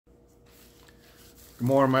Good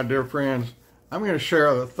morning, my dear friends. I'm going to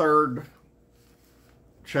share the third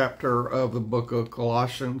chapter of the book of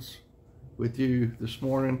Colossians with you this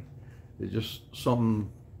morning. It's just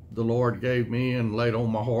something the Lord gave me and laid on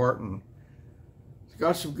my heart, and it's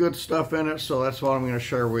got some good stuff in it, so that's what I'm going to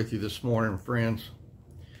share with you this morning, friends.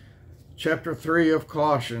 Chapter 3 of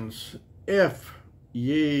Colossians. If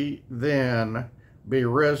ye then be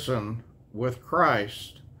risen with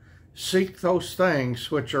Christ, seek those things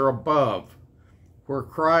which are above, where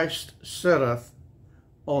Christ sitteth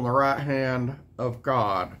on the right hand of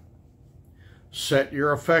God. Set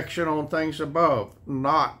your affection on things above,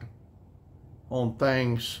 not on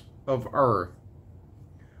things of earth.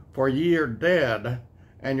 For ye are dead,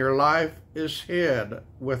 and your life is hid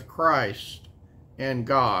with Christ in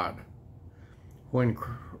God. When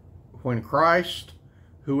Christ,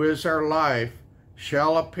 who is our life,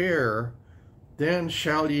 shall appear, then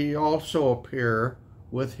shall ye also appear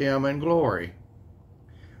with him in glory.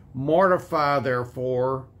 Mortify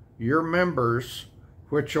therefore your members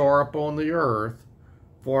which are upon the earth,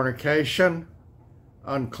 fornication,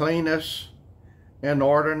 uncleanness,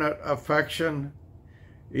 inordinate affection,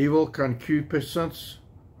 evil concupiscence,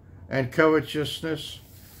 and covetousness,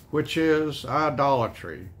 which is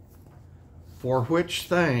idolatry, for which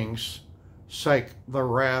things sake the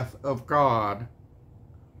wrath of God,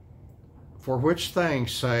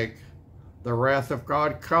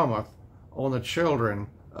 cometh on the children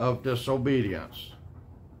of disobedience,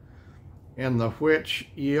 in the which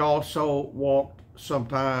ye also walked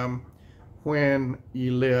sometime when ye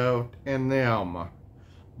lived in them.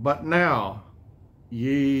 But now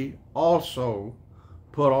ye also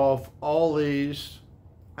put off all these: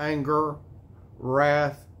 anger,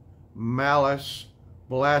 wrath, malice,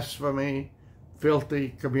 blasphemy,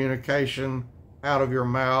 filthy communication out of your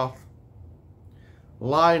mouth.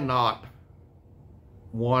 Lie not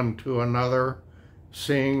one to another,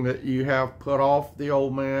 seeing that you have put off the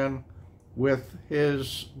old man with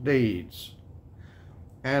his deeds,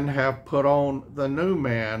 and have put on the new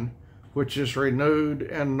man, which is renewed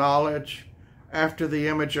in knowledge after the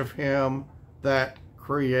image of him that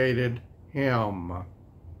created him.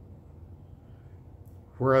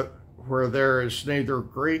 Where there is neither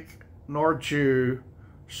Greek nor Jew,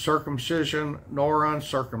 circumcision nor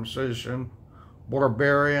uncircumcision,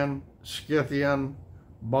 barbarian, Scythian,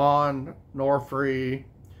 bond nor free,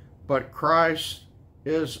 but Christ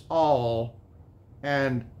is all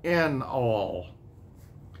and in all.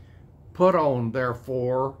 Put on,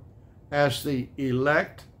 therefore, as the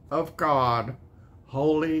elect of God,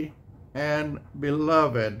 holy and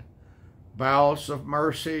beloved, bowels of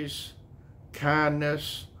mercies,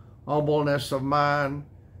 kindness, humbleness of mind,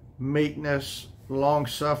 meekness,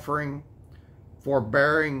 long-suffering,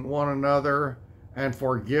 forbearing one another, and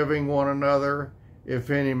forgiving one another,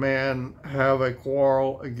 if any man have a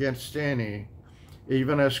quarrel against any.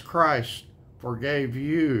 Even as Christ forgave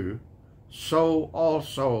you, so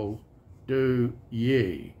also do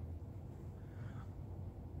ye.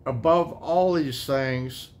 Above all these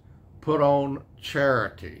things, put on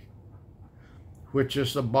charity, which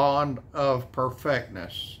is the bond of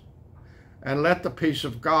perfectness. And let the peace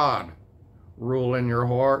of God rule in your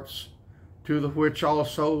hearts, to the which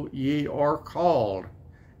also ye are called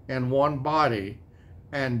in one body,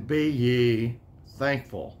 and be ye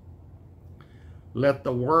thankful. Let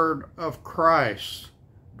the word of Christ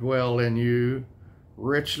dwell in you,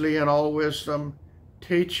 richly in all wisdom,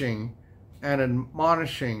 teaching and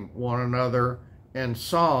admonishing one another in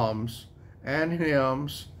psalms and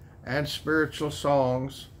hymns and spiritual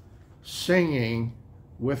songs, singing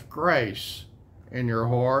with grace in your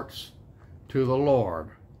hearts to the Lord.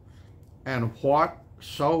 And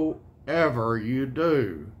whatsoever you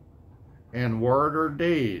do, in word or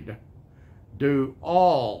deed, do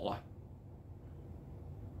all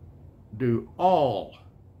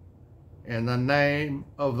in the name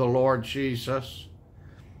of the Lord Jesus,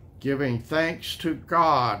 giving thanks to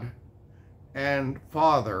God and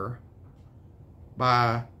Father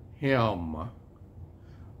by him.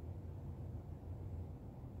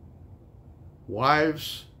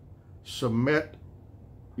 Wives, submit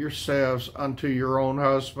yourselves unto your own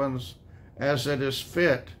husbands, as it is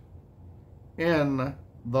fit in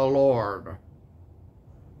the Lord.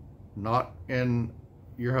 Not in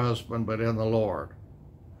your husband, but in the Lord.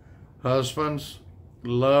 Husbands,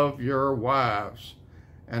 love your wives,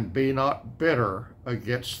 and be not bitter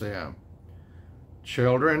against them.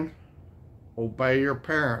 Children, obey your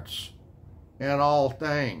parents in all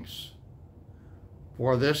things,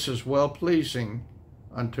 for this is well-pleasing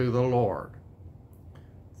unto the Lord.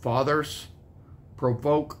 Fathers,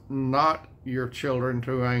 provoke not your children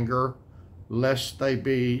to anger, lest they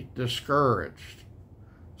be discouraged.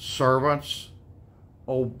 Servants,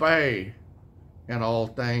 obey in all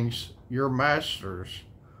things your masters,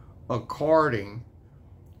 according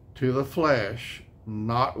to the flesh,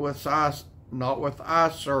 not with eye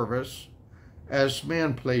service as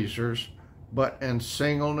men pleasers, but in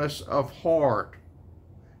singleness of heart,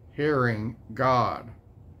 hearing God.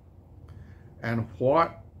 And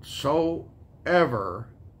whatsoever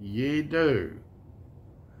ye do,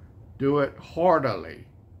 do it heartily,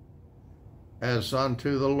 as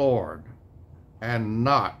unto the Lord, and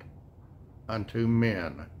not unto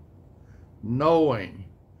men, knowing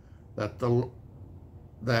that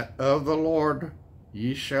of the Lord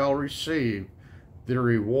ye shall receive the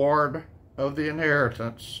reward of the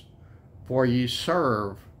inheritance, for ye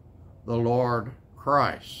serve the Lord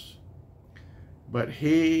Christ. But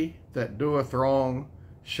he that doeth wrong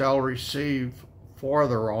shall receive for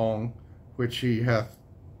the wrong which he hath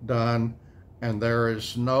done, and there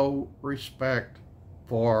is no respect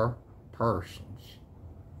for persons.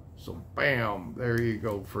 So bam, there you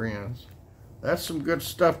go, friends. That's some good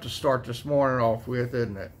stuff to start this morning off with,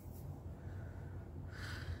 isn't it?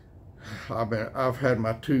 I've had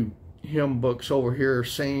my 2 hymn books over here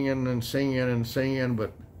singing and singing and singing,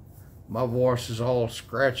 but my voice is all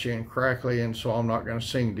scratchy and crackly, and so I'm not going to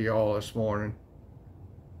sing to y'all this morning.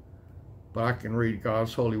 But I can read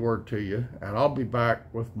God's holy word to you, and I'll be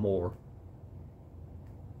back with more.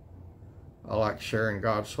 I like sharing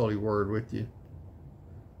God's holy word with you.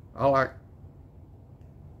 I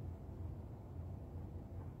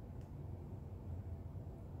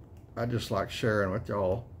just like sharing with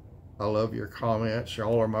y'all. I love your comments.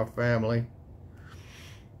 Y'all are my family.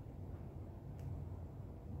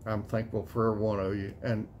 I'm thankful for every one of you.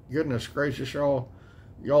 And goodness gracious, y'all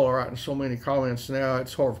are writing so many comments now,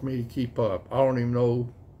 it's hard for me to keep up. I don't even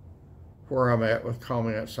know where I'm at with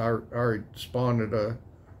comments. I responded to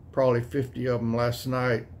probably 50 of them last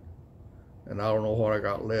night, and I don't know what I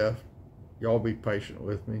got left. Y'all be patient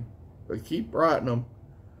with me. But keep writing them,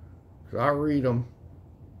 because I read them,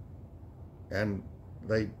 and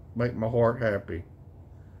they make my heart happy.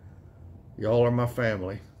 Y'all are my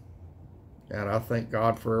family, and I thank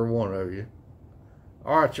God for every one of you.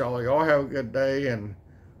 All right, y'all have a good day, and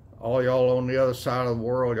all y'all on the other side of the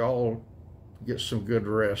world, y'all get some good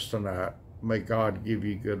rest tonight. May God give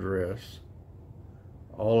you good rest.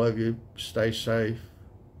 All of you, stay safe,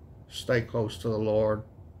 stay close to the Lord.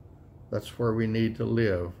 That's where we need to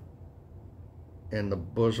live, in the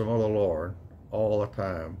bosom of the Lord all the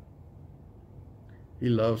time. He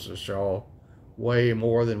loves us, y'all, way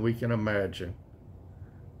more than we can imagine.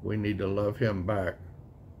 We need to love him back.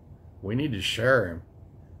 We need to share him.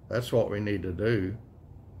 That's what we need to do.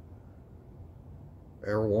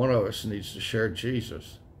 Every one of us needs to share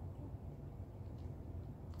Jesus.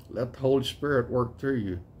 Let the Holy Spirit work through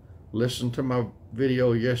you. Listen to my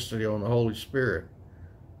video yesterday on the Holy Spirit.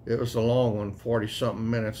 It was a long one, 40-something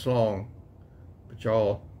minutes long. But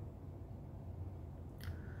y'all,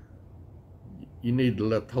 you need to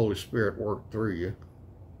let the Holy Spirit work through you.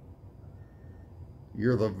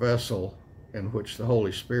 You're the vessel in which the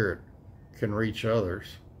Holy Spirit can reach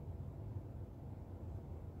others.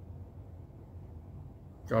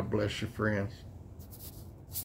 God bless you, friends.